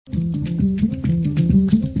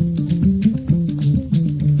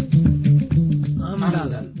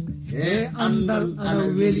andal ana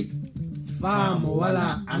weli faamo wala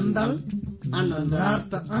andal ana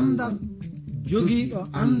darta andal jogiiɗo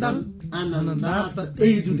andal ana darta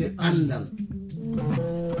ɓeydude andal.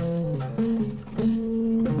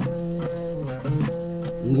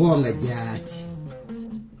 Ngoonga jaati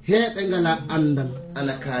heɓe ngala andal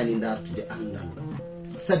ana kaani dartude andal,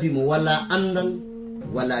 sabi mo wala andal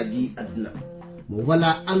wala bi adna, mo wala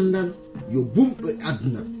andal yo bumɗo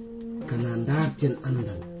adna. Kana darten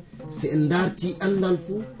andal, se en darti andal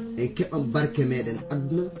fu en keɓan barke meɗen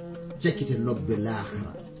adna, cakkite lobbe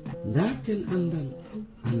lahara. Darten andal,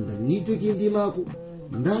 andal ni jogii ndimako.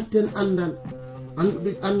 Darten andal,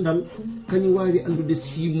 andude andal kañum wawi andude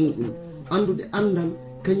simuɗum, andude andal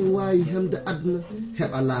kañum wawi hemde adna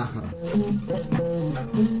heɓa lahara.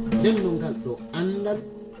 nden no ngal ɗo andal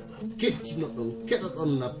kettino ɗon keɗa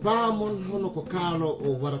ɗon na paamon hono ko kaalo o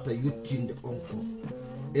warata yuttinde on ko.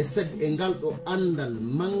 E sabi e ngal ɗo andal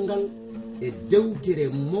mangal e dewtere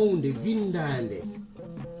mawnde windande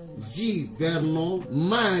J. Vernon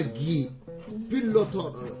Maagi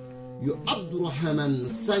pillotoɗo yo Abdourahman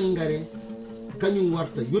Sangare kañum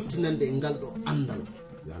warta yottinande e ngal ɗo andal.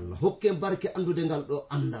 Yo Allah hokke barke andude ngal ɗo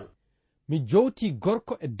andal. Mi jowti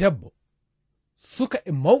gorko e debbo, suka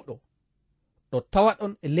e mawɗo, ɗo tawa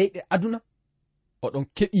ɗon e leyɗe aduna, oɗon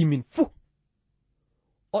keɓi min fuu.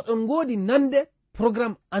 Oɗon ngoodi nande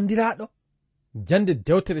programme andiraɗo jande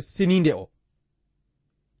dewtere seninde o,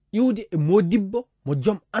 iwde e modibbo mo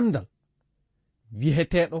jom andal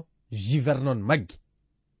wi'eteɗo J. Vernon Maggi.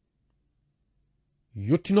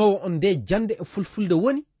 Yottinowo on nde jande e fulfulde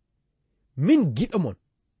woni min giɗo mon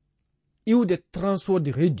iwde Transworld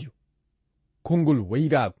Radio, kongol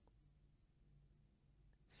wayrago.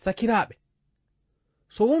 Sakiraɓe,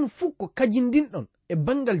 so won fuu ko kajindinɗon e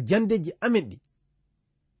bangal jandeji amen ɗi,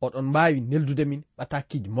 oɗon mbawi neldude min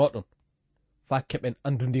ɓatakiji moɗon fa keɓen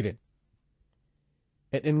andundiren.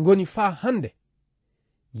 Eɗen goni fa hande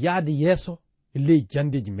yaade yeeso e ley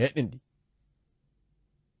jandeji meɗen ɗi.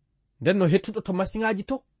 Nden no hettuɗo to masiŋaji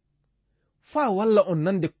to, fa walla on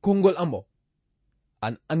nande kongol am o,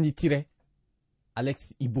 an anditire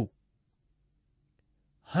Alex Ibu.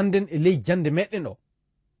 Handen e ley jande meɗen o,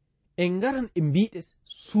 en ngaran e mbiɗe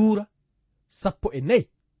suura 14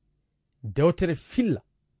 dewtere filla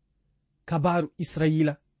kabaru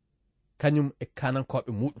Israila kañum e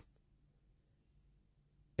kanankoɓe muɗum.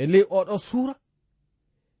 E ley oɗo suura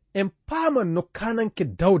en paaman no kananke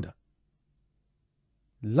Dawda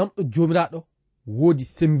lamɗo jomiraɗo woodi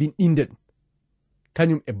sembinɗinde ɗum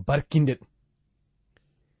kañum e barkinde ɗum.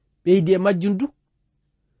 Ɓeydi e majjum du,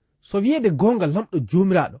 so wiyeede gonga lamɗo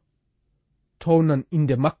jomiraɗo townan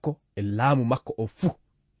inde makko e laamu makko o fuu.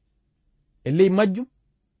 E ley majjum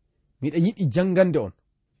miɗa yiɗi jangande on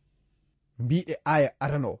mbiɗe aya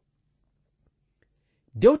arano o.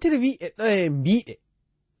 Dewtere wi e ɗoye mbiɗe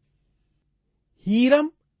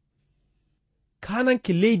Hiram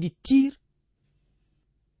kananke leydi Tir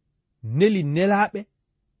neli nelaɓe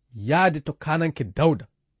yaade to kananke Dawda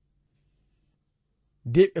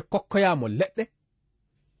de ɓe kokkoyamo leɗɗe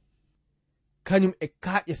kañum e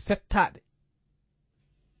kaaƴe settaɗe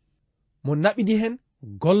mo naɓidi hen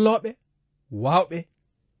golloɓe wawɓe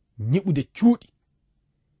ñiɓude cuuɗi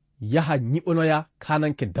yaha ñiɓonoya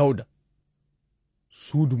kananke Dawda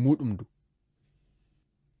suudu muɗum ndu.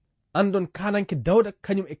 Andon kananke Dawda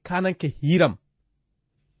kañum e kananke Hiram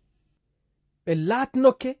ɓe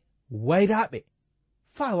laatnoke wayraɓe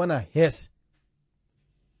fa wana heese.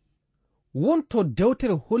 Wonto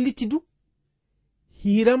dewtere holliti du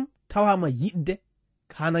Hiram tawama yiɗde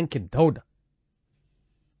kananke Dawda.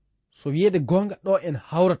 So wiyeede gonga ɗo en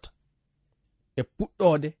hawrata e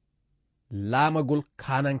puɗɗode laamagol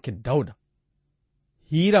kananke Dawda.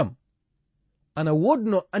 Hiram ana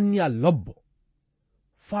wodno anniya lobbo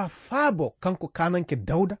fa faabo kanko kananke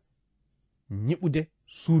Dawda ñiɓude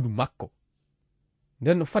suudu makko.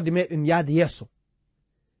 Nden no fadde meɗen yaade yeeso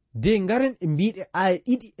de ngaren e mbiɗe aya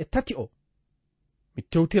 2 e 3 o, mi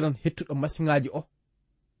tewtiran hettuɗo masiŋaji o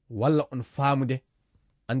walla on faamude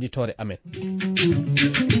anditore amen.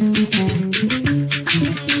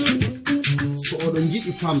 So oɗon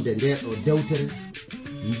jiɗi famde nde ɗo dewtere,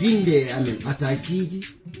 mbinde e amen atakiji,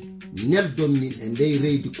 neldon min e ndey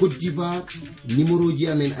reydi Côte d'Ivoire. Numéroji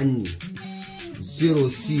amen anni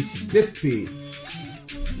 06 BP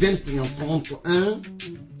 2131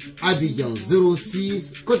 Abidjan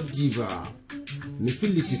 06 Côte d'Ivoire. Mi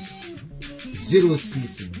fillitito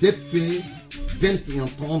 06 BP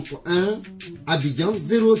 2131 Abidjan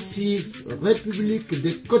 06 République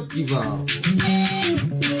de Côte d'Ivoire.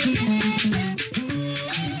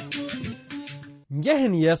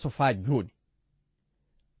 Njehen yeeso fa joni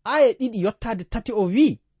aya 2 yottade 3 o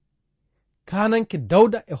wi kananke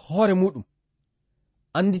dawda e hoore muɗum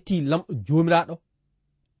anditi lamɗo jomiraɗo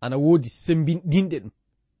ana woodi sembinɗinɗe ɗum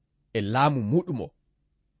e laamu muɗum o.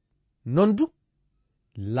 Non du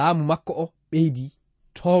laamu makko o ɓeydi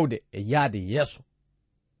towde e yaade yeeso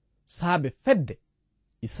saabe fedde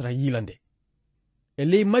israyila nde. E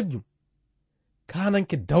ley majjum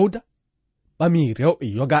kananke dawda ɓami rewɓe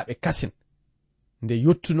yogaɓe kasen nde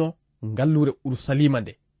yottuno ngallure urusalima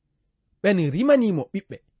nde. ɓen rimanimo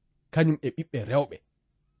ɓiɓɓe kañum e ɓiɓɓe rewɓe.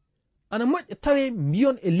 Ana moƴƴa tawe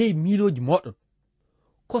mbiyon e ley miiloji moɗon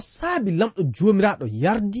ko saabi lamɗo jomiraɗo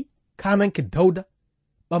yardi kananke dawda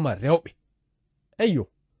ɓama rewɓe. Eyyo,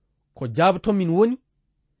 ko jaabato min woni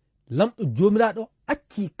lamɗo jomiraɗo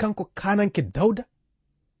acci kanko kananke dawda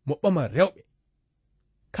mo ɓama rewɓe.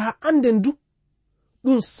 Ka anden du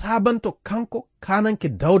ɗum sabanto kanko kananke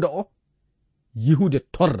dawda o yihude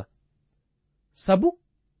torra. Sabu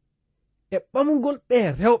e ɓamugol ɓe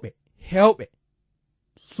rewɓe hewɓe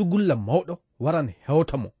sugulla mawɗo waran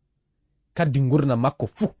hewta mo kaddi gurna makko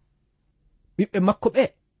fuu. ɓiɓɓe makko ɓe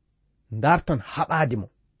dartan haɓaade mo.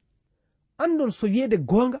 Andon so wi'ede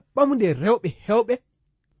gonga ɓamude rewɓe hewɓe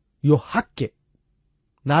yo hakke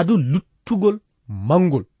naa du luttugol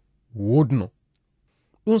mangol wodno.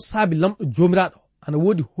 ɗum saabi lamɗo jomiraɗo ana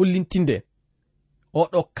woodi hollintinde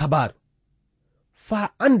oɗo kabaru faa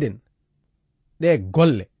anden ɗe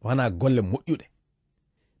golle wana golle moƴƴuɗe.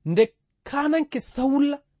 Nde kananke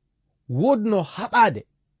sawulla wodno haɓaade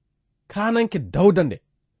kananke dawda nde,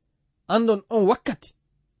 andon on wakkati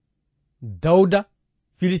dawda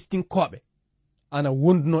filistinkoɓe ana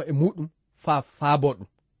wonduno e muɗum faa faabo ɗum.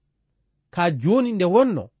 Ka joni nde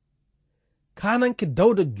wonno kananke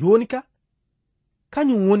dawda joni ka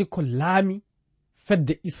kañum woni ko laami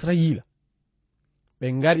fedde israyila.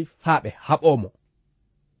 ɓe ngari faa ɓe haɓomo.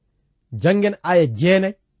 Jangen aya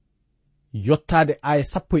 9 yottade aya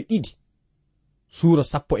 12 suura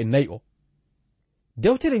 14 o.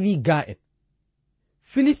 Dewtere wi ga en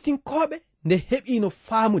filistinkoɓe nde heɓino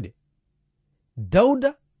faamude dawda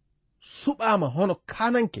suɓama hono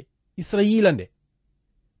kananke israyila nde,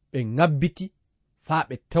 ɓe ngabbiti faa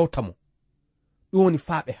ɓe tewtamo. ɗum woni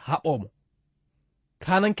faa ɓe haɓomo.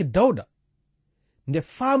 kananke dawda nde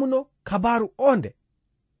faamuno kabaru o nde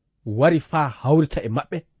wari faa hawrita e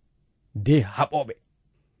maɓɓe de haɓoɓe.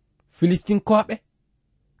 filistinkoɓe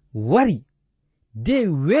wari de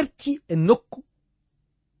werti e nokku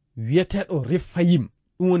wiyeteɗo refayim,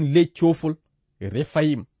 ɗum woni ley cofol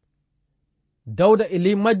refayim. dawda e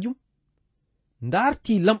ley majjum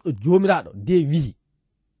darti lamɗo jomiraɗo de wi'i,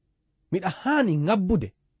 miɗa haani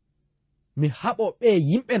ngabbude mi haɓo ɓe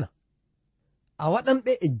yimɓe na? A waɗan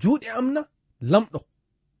ɓe e juuɗe am na lamɗo?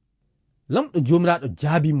 lamɗo jomiraɗo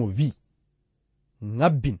jaabimo wi'i,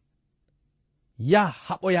 ngabbin ya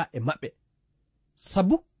haɓoya e maɓɓe,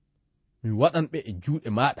 sabu mi waɗan ɓe e juuɗe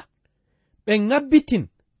maɗa. ɓe ngabbitin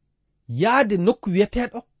yaade nokku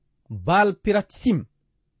wiyeteɗo baal piratsim.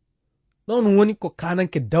 ɗon woni ko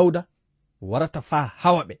kananke dawda warata faa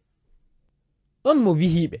hawa ɓe. ɗon mo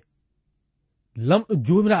wihiɓe, lamɗo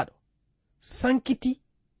jomiraɗo sankiti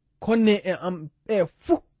konne e am ɓe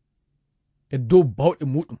fuu e dow bawɗe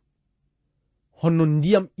muɗum honno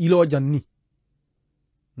ndiyam ilojan ni.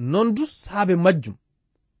 non du saabe majjum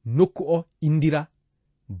nokku o indira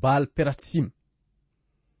baal peratsim.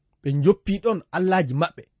 ɓe joppi ɗon allaji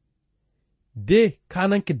maɓɓe de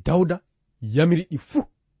kananke dawda yamiri ɗi fuu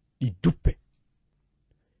ɗi duppe.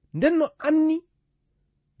 nden no anni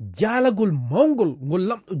jaalagol mawgol ngol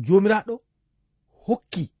lamɗo jomiraɗo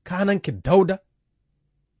hokki kananke dawda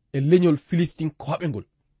e leñol filistinkoɓe ngol.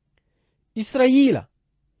 israyila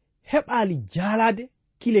heɓali jaalade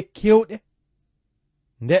kile kewɗe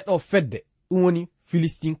nde ɗo fedde, ɗum woni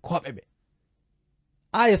filistinkoɓe ɓe.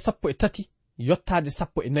 aya 13 yottade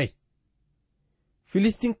 14.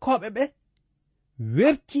 filistinkoɓe ɓe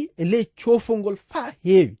werti e ley cofol ngol faa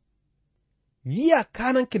heewi, wiya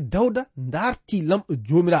kananke dawda darti lamɗo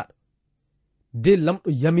jomiraɗo de lamɗo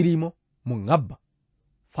yamirimo mo ngabba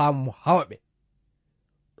faa mo hawa ɓe.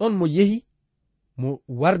 ɗon mo yehi mo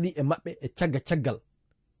wardi e maɓɓe e caggal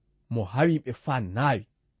mo hawi ɓe faa naawi.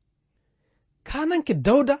 kananke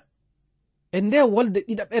dawda e nde wolde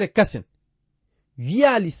ɗiɗaɓere kasen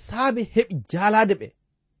wiyali saabe heɓi jaalade ɓe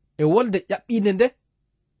e wolde ƴaɓɓinde nde,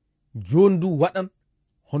 jondu waɗan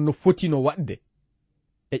honno fotino waɗde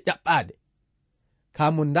e ƴaɓɓade. ka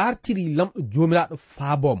mo dartiri lamɗo jomiraɗo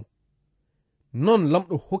faabomo, non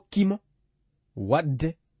lamɗo hokkimo waɗde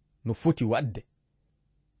no foti waɗde.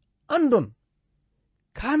 andon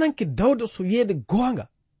kananke dawda so wiyeede goonga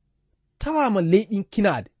tawama leyɗin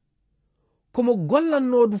kinade, komo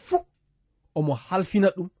gollannodu fuu omo halfina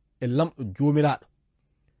ɗum e lamɗo jomiraɗo.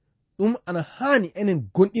 ɗum ana haani enen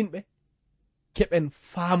gonɗinɓe keɓen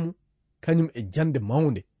faamu kañum e jande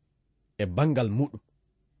mawnde e bangal muɗum.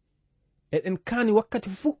 Eɗen kaani wakkati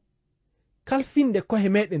fuu kalfinde kohe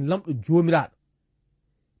meɗen lamɗo jomiraɗo,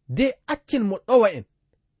 de accen mo ɗowa en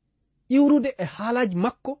iwrude e haalaji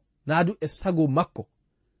makko naadu e sago makko,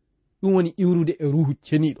 ɗum woni iwrude e ruhu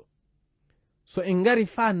ceniɗo. So en ngari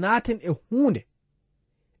faa naaten e hunde,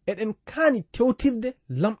 eɗen kaani tewtirde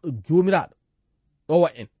lamɗo jomiraɗo ɗowa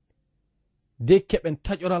en, de keɓen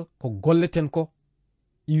taƴoral ko golleten ko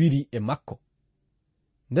iwiri e makko.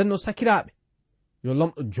 Nden no sakiraɓe, yo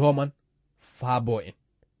lamɗo joman faabo en.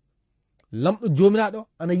 Lamɗo jomiraɗo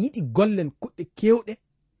ana yiɗi gollen kuɗɗe kewɗe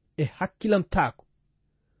e hakkilantako.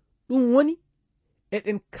 ɗum woni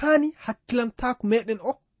eɗen kaani hakkilantako meɗen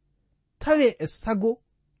o tawe e sago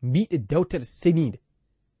mbiɗe dewtere senide.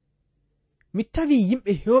 Mi tawi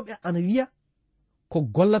yimɓe hewɓe ana wiya ko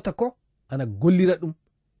gollata ko ana gollira ɗum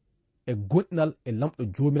e gonɗinal e lamɗo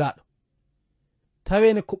jomiraɗo,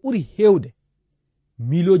 tawene ko ɓuri hewde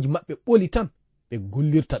miloji maɓɓe ɓoli tan ɓe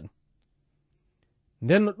gollirta ɗum.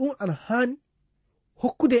 nden no ɗum ana haani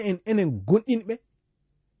hokkude en enen gonɗinɓe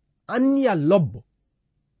anniya lobbo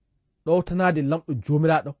ɗowtanade lamɗo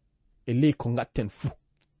jomiraɗo e ley ko gatten fuu.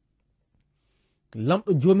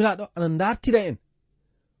 Lamɗo jomiraɗo ana dartira en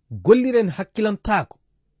golliren hakkilantako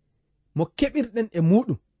mo keɓirɗen e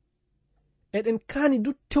muɗum. Eɗen kaani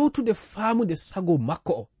du tewtude faamude sago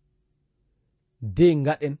makko o, de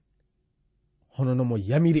gaɗen hono no mo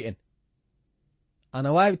yamiri en.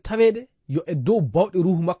 Ana wawi tawede yo e dow bawɗe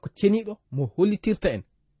ruhu makko ceniɗo mo hollitirta en.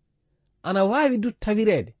 Ana wawi du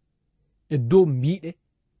tawirede e dow mbiɗe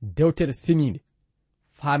dewtere senide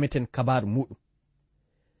faameten kabaru muɗum.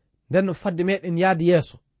 nden no fadde meɗen yaade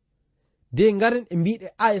yeeso, de ngaren e mbiɗe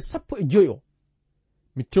aya 15 o,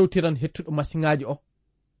 mi tewtiran hettuɗo masiŋaji o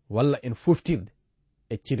walla en foftirde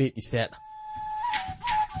e cireɗi seeɗa.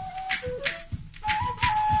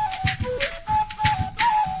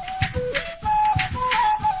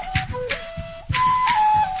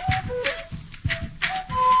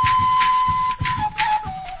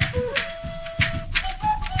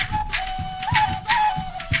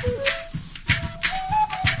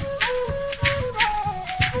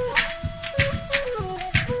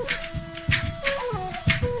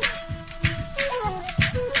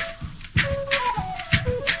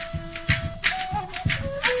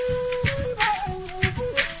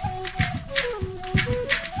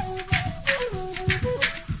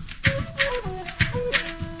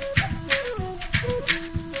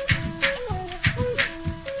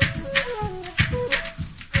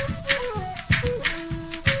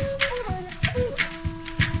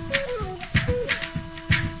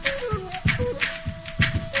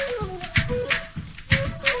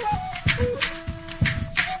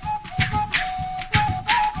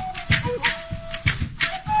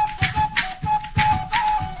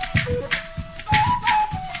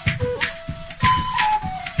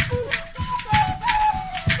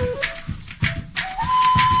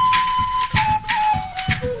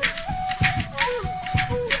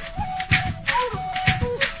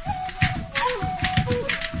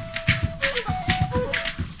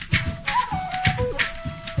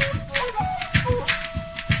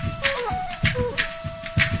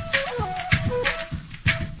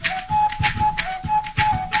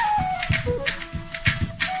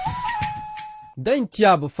 dañ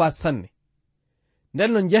ciyaba fa sanne.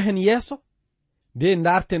 nden no jehen yeeso de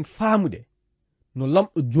darten faamude no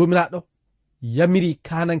lamɗo jomiraɗo yamiri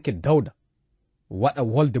kananke Dawda waɗa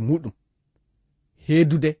wolde muɗum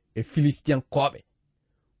heedude e filistiyankoɓe.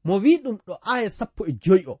 Mo wi ɗum ɗo aya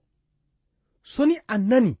 15 o, soni a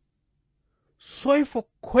nani soyfo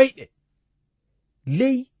koyɗe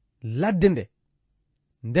ley ladde nde,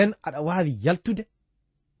 nden aɗa wawi yaltude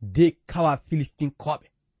de kawa filistinkoɓe.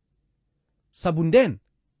 Sabu nden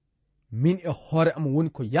min e hoore am woni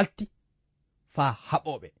ko yalti fa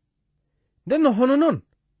haɓoɓe. nden no hono noon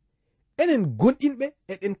enen gonɗinɓe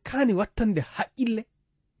eɗen kaani wattande haqqille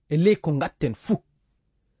e ley ko gatten fuu.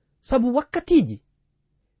 Sabu wakkatiji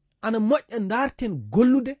ana moƴƴa darten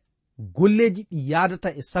gollude golleji ɗi yadata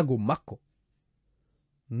e sago makko.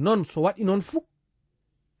 Non so waɗi noon fuu,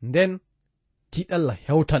 nden tiɗalla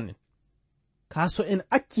hewtan en. Kaso en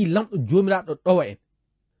acci lamɗo jomiraɗo ɗowa en,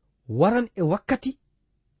 waran e wakkati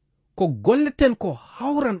ko golleten ko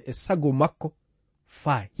hawran e sago makko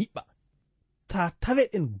fa hiɓa, ta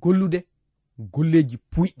taweɗen gollude golleji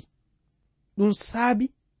puyɗi. ɗum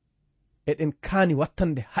saabi eɗen kaani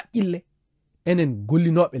wattande haqqille enen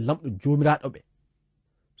gollinoɓe lamɗo jomiraɗo ɓe.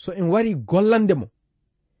 So en wari gollande mo,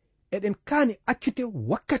 eɗen kaani accute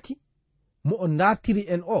wakkati mo o dartiri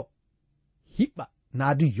en o hiɓa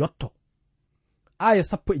naadu yotto. Aya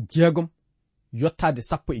 16 yottade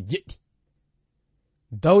 17.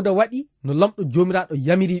 Dawda waɗi no lamɗo jomiraɗo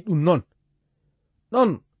yamiri ɗum non.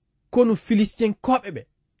 ɗon konu Filistin koɓe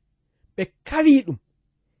ɓe kawi ɗum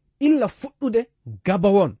illa fuɗɗude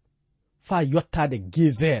Gabawon fa yottade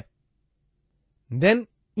Gezer. Nden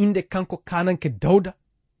inde kanko kananke Dawda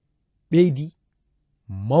ɓeydi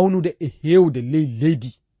mawnude e hewde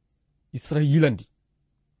leydi Israila ndi.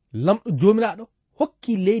 Lamɗo jomiraɗo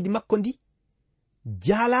hokki leydi makko ndi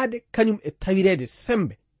jaalade kañum e tawirede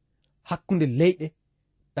sembe hakkunde leyɗe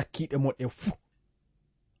ɗakkiɗe mo ɗe fuu.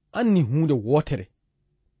 Anni hunde wotere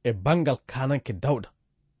e bangal kananke Dawda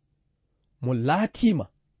mo laatima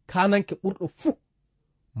kananke ɓurɗo fuu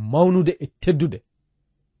mawnude e teddude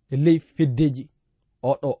e ley feddeji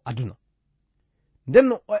oɗo aduna.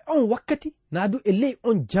 Ndenno e on wakkati naadu e ley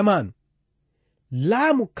on jamanu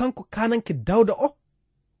laamu kanko kananke Dawda o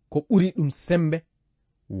ko ɓuri ɗum sembe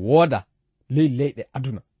wooda ley leyɗe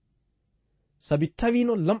aduna. Sabi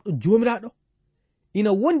tawino lamɗo jomiraɗo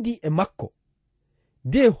ina wondi e makko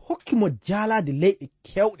de hokkimo jaalade leyɗe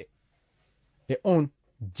kewɗe e on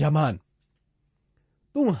jamanu.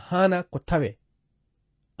 Ɗum hana ko tawe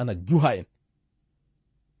ana juha en.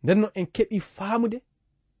 Ndenno en keɓi faamude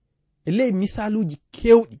e ley misaluji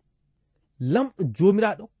kewɗi lamɗo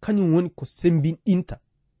jomiraɗo kañum woni ko sembinɗinta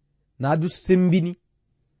naadu sembini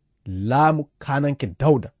laamu kananke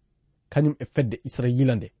Dawda kañum e fedde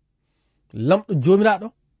Israila nde. Lamɗo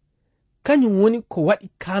jomiraɗo kañum woni ko waɗi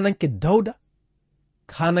kananke Dawda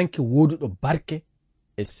kananke woduɗo barke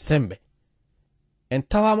e sembe. En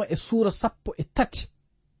tawama e suura 13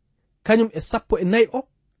 kañum e 14 o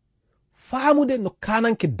faamude no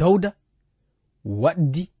kananke Dawda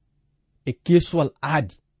waddi e kesuwal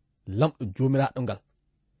aadi lamɗo jomiraɗo ngal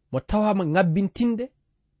mo tawama ngabbintinde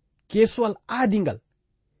kesuwal aadi ngal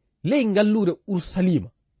ley ngallure Ursalima.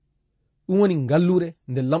 Ɗum woni ngallure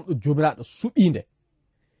nde lamɗo jomiraɗo suɓinde.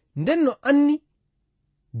 Nden no anni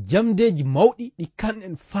jamdeji mawɗi ɗi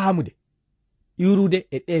kanɗen faamude iwrude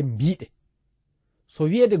e ɗe mbiɗe. So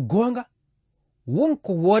wiyede goonga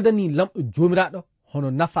wonko wodani lamɗo jomiraɗo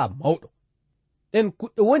hono nafa mawɗo. Ɗen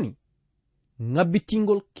kuɗɗe woni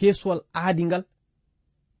ngabbitingol kesuwal aadi ngal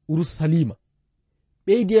Ursalima.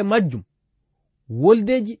 Ɓeydi e majjum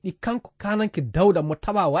woldeji ɗi kanko kananke Dawda mo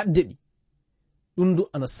tawa wadde ɗi ɗum du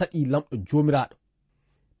ana saɗi lamɗo jomiraɗo.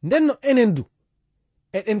 Ndenno enen du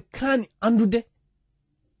eɗen kaani andude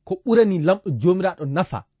ko ɓurani lamɗo jomiraɗo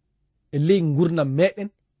nafa e ley gurdam meɗen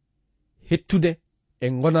hettude e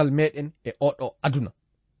gonal meɗen e oɗo aduna.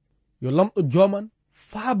 Yo lamɗo joman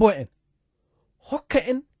faabo en hokka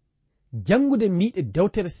en jangude mbiɗe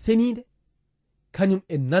dewtere senide kañum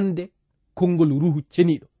e nande konngol ruhu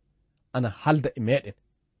ceniɗo ana halda e meɗen.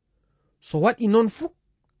 So waɗi non fuu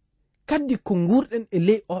kaddi ko gurɗen e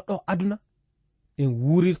ley oɗo aduna en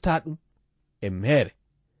wurirta ɗum e mere.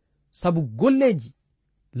 Sabu golleji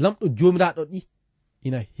lamɗo jomiraɗo ɗi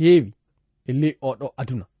ina heewi e ley oɗo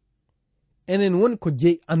aduna. Enen woni ko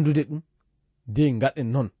jeyi andude ɗum de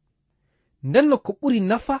gaɗen non. Ndenno ko ɓuri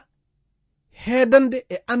nafa heedande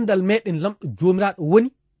e andal meɗen lamɗo jomiraɗo woni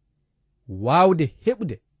waawde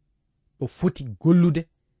heɓude ɗo foti gollude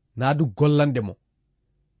naadu gollande mo.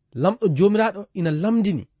 Lamɗo jomiraɗo ina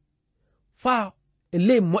lamdini faa e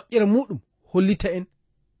ley moƴƴere muɗum hollita en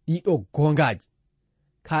ɗiɗo gongaji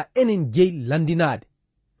ka enen jeyi landinade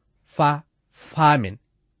faa faamen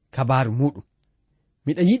kabaru muɗum.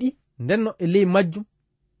 Miɗa yiɗi ndenno e ley majjum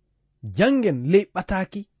jangen ley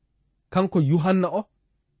ɓataki kanko Yuhanna o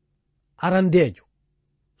arandejo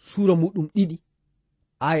suura muɗum 2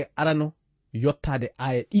 aya arano yottade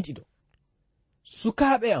aya 2 ɗo.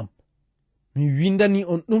 Sukaaɓe am, mi windani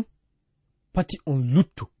on ɗum pati on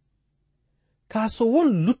luttu. Ka so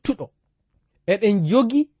won luttuɗo eɗen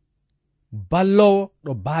jogi ballowo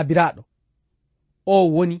ɗo baabiraɗo, o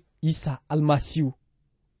woni Isa almasihu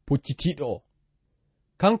poccitiɗo o.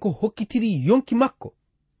 Kanko hokkitiri yonki makko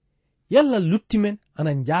yalla luttimen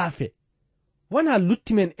ana njaafe, wana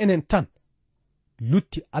luttimen enen tan,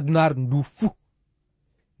 lutti adunar ndu fuu.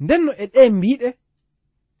 Ndenno e ɗe mbiɗe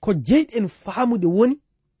ko jeyɗen faamude woni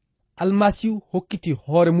almasihu hokkiti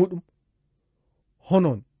hoore muɗum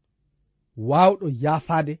honon waawɗo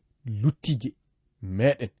yaafade luttije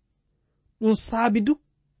meɗen. Ɗum saabi du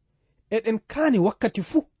eɗen kaani wakkati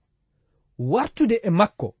fuu wartude e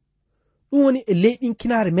makko. Ɗum woni e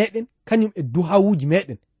leyɗinkinare meɗen kañum e duhawuji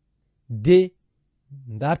meɗen de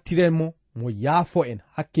dartiremo mo yaafo en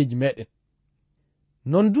hakkeji meɗen.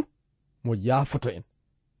 Non du mo yaafoto en.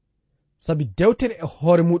 Sabi dewtere e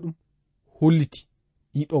hoore muɗum holliti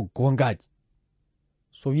ɗiɗo gongaji.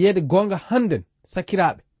 So wiyeede gonga hannden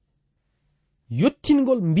sakiraɓe,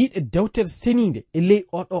 yottingol mbiɗe dewtere seninde e ley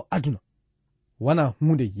oɗo aduna wana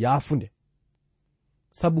hunde yaafunde,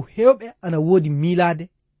 sabu hewɓe ana woodi miilade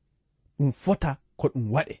ɗum fota ko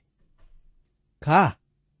ɗum waɗe. Ka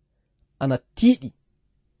ana tiiɗi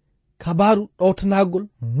kabaru ɗowtanagol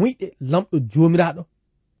muyɗe lamɗo jomiraɗo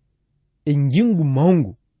e jingu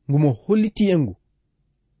mawngu ngumo holliti en ngu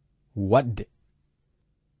wadde,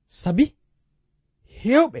 sabi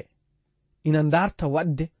hewɓe ina darta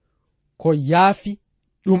wadde ko yaafi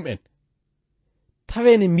ɗum en.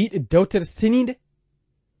 Tawene mbiɗe dewtere seninde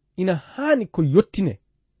ina haani ko yottine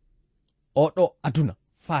oɗo aduna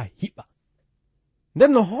faa hiɓa.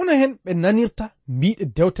 Nden no hono hen ɓe nanirta mbiɗe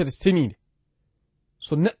dewtere seninde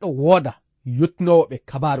so neɗɗo wooda yottinowo ɓe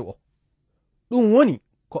kabaru o. ɗum woni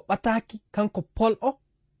ko ɓataki kanko Pol o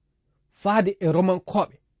faade e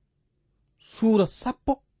Romankoɓe suura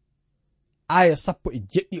 10 aya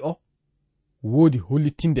 17 o woodi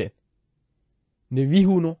hollitinde en nde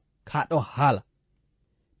wihuno kaɗo haala.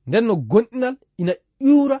 Nden no gonɗinal ina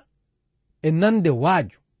iwra e nande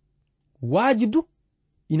waaju du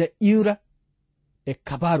ina iwra e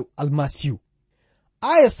kabaru almasihu.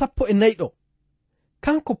 Aya 14 ɗo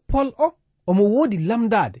kanko Pol o omo woodi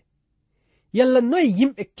lamdade yalla noy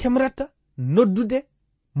yimɓe kemrata noddude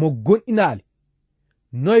mo gonɗinaali,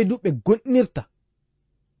 noy du ɓe gonɗinirta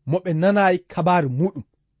mo ɓe nanayi kabaru muɗum,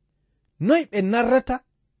 noy ɓe narrata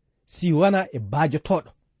si wana e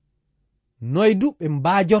baajotoɗo, noy du ɓe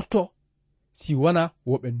mbajorto si wana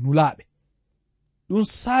woɓe nulaɓe. ɗum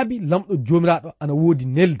saabi lamɗo jomiraɗo ana woodi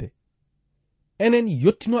nelde enen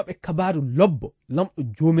yottinoɓe kabaru lobbo lamɗo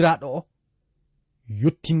jomiraɗo o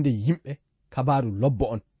yottinde yimɓe kabaru lobbo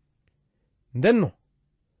on. Ndenno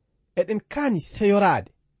eɗen kaani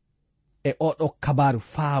seyorade e oɗo kabaru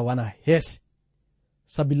faa wana heese,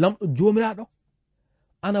 sabi lamɗo jomiraɗo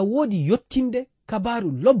ana woodi yottinde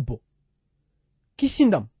kabaru lobbo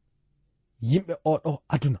kisindam yimɓe oɗo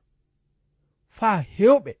aduna faa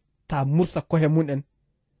hewɓe ta mursa kohe mumen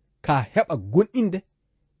ka heɓa gonɗinde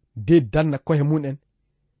de danna kohe mumen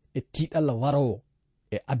e tiiɗalla warowo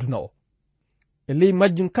e aduna o. E ley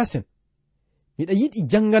majjum kasen miɗa yiɗi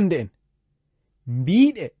jangande en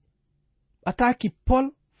mbiɗe ɓataki Pol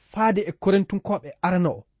faade e Korintunkoɓe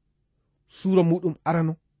arano o suura muɗum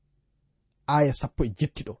arano aya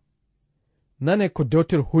 17 ɗo. Nane ko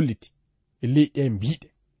dewtere holliti e ley ɗe mbiɗe.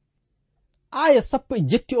 Aya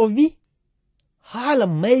 17 o wi haala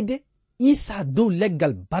mayde Isa dow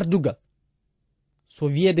leggal bardugal so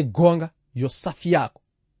wiyede gonga yo safiyako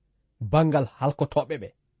bangal halkotoɓe ɓe,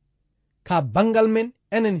 ka bangal men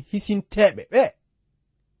enen hisinteɓe ɓe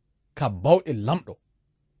ka bawɗe lamɗo,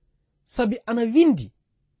 sabi ana windi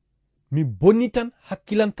mi bonnitan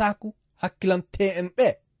hakkilantaku hakkilante en ɓe,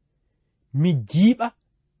 mi jiiɓa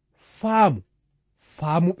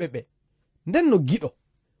faamuɓe ɓe. Nden no giɗo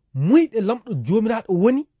muyɗe lamɗo jomiraɗo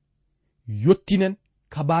woni yottinen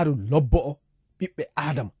kabaru lobbo o ɓiɓɓe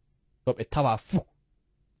adama ɗo ɓe tawa fuu.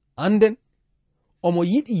 Anden omo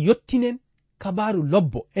yiɗi yottinen kabaru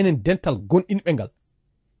lobbo enen dental gonɗinɓe ngal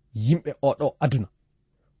yimɓe oɗo aduna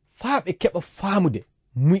faa ɓe keɓa faamude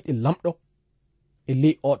muyɗe lamɗo e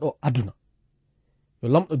ley oɗo aduna. Yo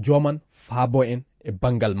lamɗo joman faabo en e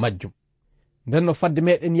bangal majjum. Nden no fadde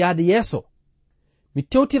meɗen yaade yeeso mi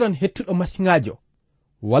tewtiran hettuɗo masiŋaji o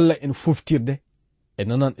walla en foftirde e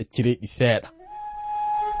nanan e cireɗi seeɗa.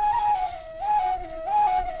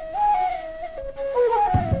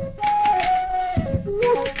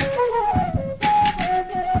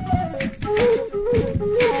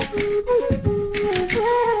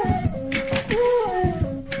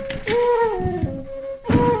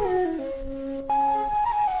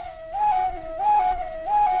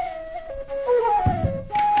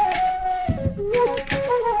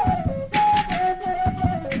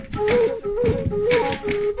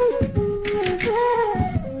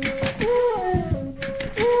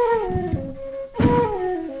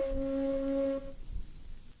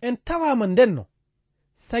 En tawama ndenno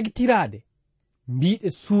sagitirade mbiɗe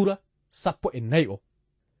suura 14 o.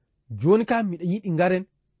 Joni ka miɗa yiɗi ngaren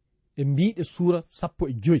e mbiɗe suura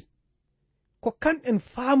 15 ko kanɗen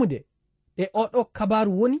faamude e oɗo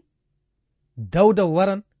kabaru woni Dawda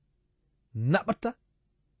waran naɓata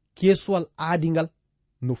kesuwal aadingal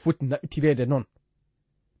no foti naɓitirede non.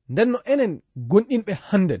 Ndenno enen gonɗinɓe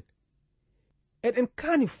hannden eɗen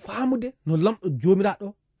kaani faamude no lamɗo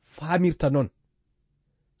jomiraɗo faamirta non.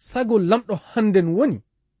 Sago lamɗo hannden woni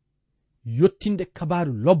yottinde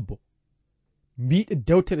kabaru lobbo mbiɗe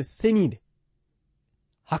dewtere senide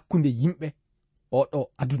hakkunde yimɓe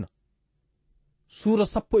oɗo aduna. Suura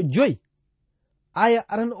 15 aya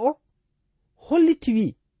arano o holliti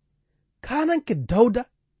wi kananke Dawda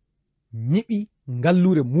nyiɓi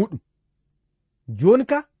ngallure muɗum. Joni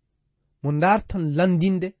ka mo dartan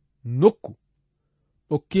landinde nokku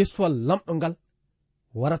ɗo kesuwal lamɗo ngal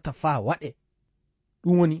warata faa waɗe,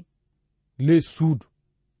 ɗum woni ley suudu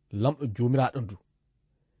lamɗo jomiraɗo ndu.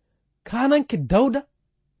 Kananke Dawda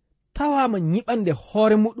tawama nyiɓande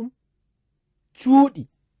hoore muɗum cuuɗi,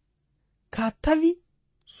 ka tawi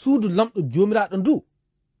suudu lamɗo jomiraɗo ndu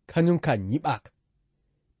kañum ka nyiɓaka.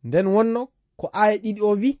 Nden wonno ko aya 2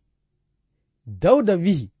 o wi, Dawda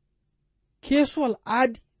wihi kesuwal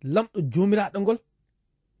aadi lamɗo jomiraɗo ngol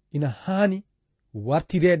ina haani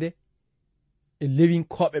wartirede e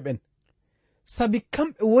lewinkoɓe ɓen, sabi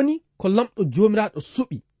kamɓe woni ko lamɗo jomiraɗo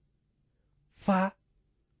suɓi faa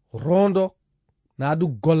rondo naadu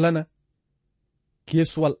gollana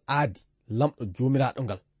kesuwal aadi lamɗo jomiraɗo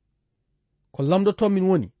ngal. Ko lamdoto min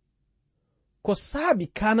woni ko saabi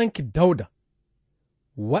kananke Dawda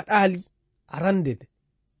waɗali arande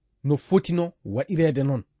no fotino waɗirede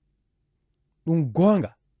non. Ɗum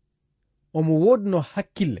gonga omo wodno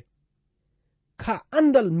hakkille, ka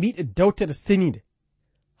andal mbiɗe dewtere senide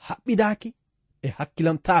haɓɓidaki e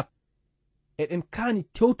hakkilantako. Eɗen kaani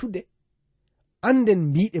tewtude anden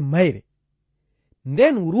mbiɗe mayre,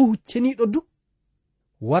 nden ruhu ceniɗo du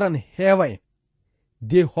waran heewa en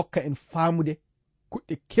de hokka en faamude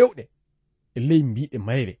kuɗɗe kewɗe e ley mbiɗe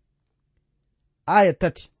mayre. Aya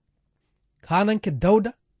 3, kananke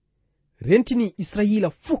Dawda rentini Israyila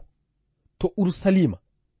fuu to Urusalima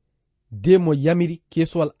de mo yamiri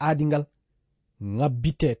kesuwal aadingal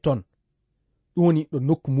ngabbite ton, ɗum woni ɗo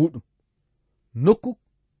nokku muɗum, nokku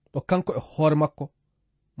ɗo kanko e hoore makko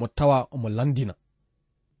mo tawa omo landina.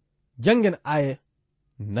 Jangen aya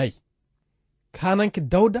 4, kananke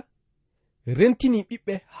Dawda rentini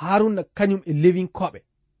ɓiɓɓe Haruna kañum e lewinkoɓe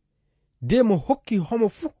de mo hokki homo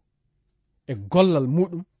fuu e gollal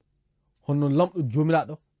muɗum honno lamɗo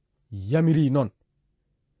jomiraɗo yamiri non.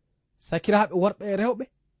 Sakiraɓe worɓe e rewɓe,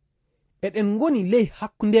 eɗen goni ley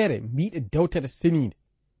hakkundere mbiɗe dewtere senide,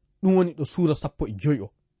 ɗum woni ɗo suura 15 o.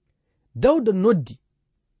 Dawda noddi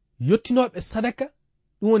yottinoɓe sadaka,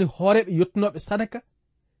 ɗum woni hooreɓe yottinoɓe sadaka,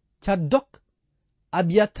 Caddok,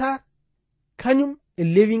 Abiyatar kañum e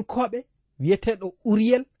lewinkoɓe wiyeteɗo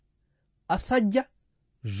Uriyel, Asajja,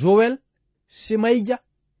 Joel, Shemayja,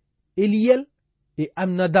 Eliyel e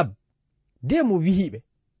Amnadab, de mo wihiɓe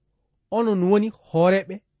onon woni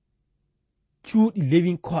hooreɓe cuuɗi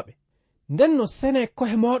lewinkoɓe. Nden no sene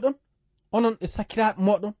kohe moɗon onon e sakiraɓe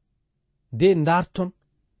moɗon de darton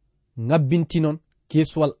ngabbintinon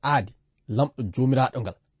kesuwal aadi lamɗo jomiraɗo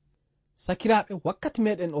ngal. Sakiraɓe, wakkati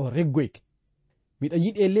meɗen o reggoyke, miɗa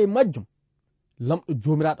yiɗi e ley majjum lamɗo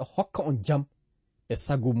jomiraɗo hokka on jam e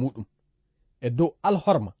sago muɗum e dow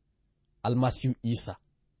alhorma almasihu Isa.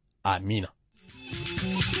 Amina.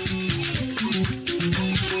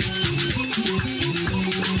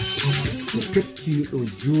 ko kettiniɗo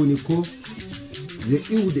joni ko yo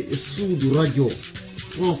iwde e suudu radio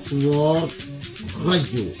Transworld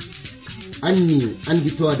radio, anni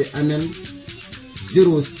anditode amen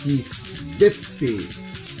 06 BP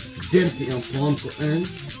 2131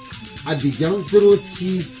 Abidjan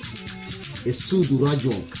 06 e suudu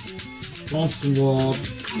radio Transworld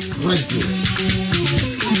radio.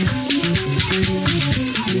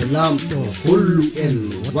 Yo lamɗo hollu en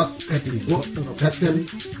wakkati goɗɗo kasel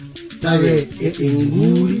tawe eɗen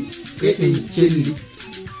nguuri eɗen celli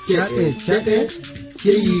ceɗe ceɗe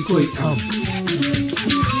ceyi koye am.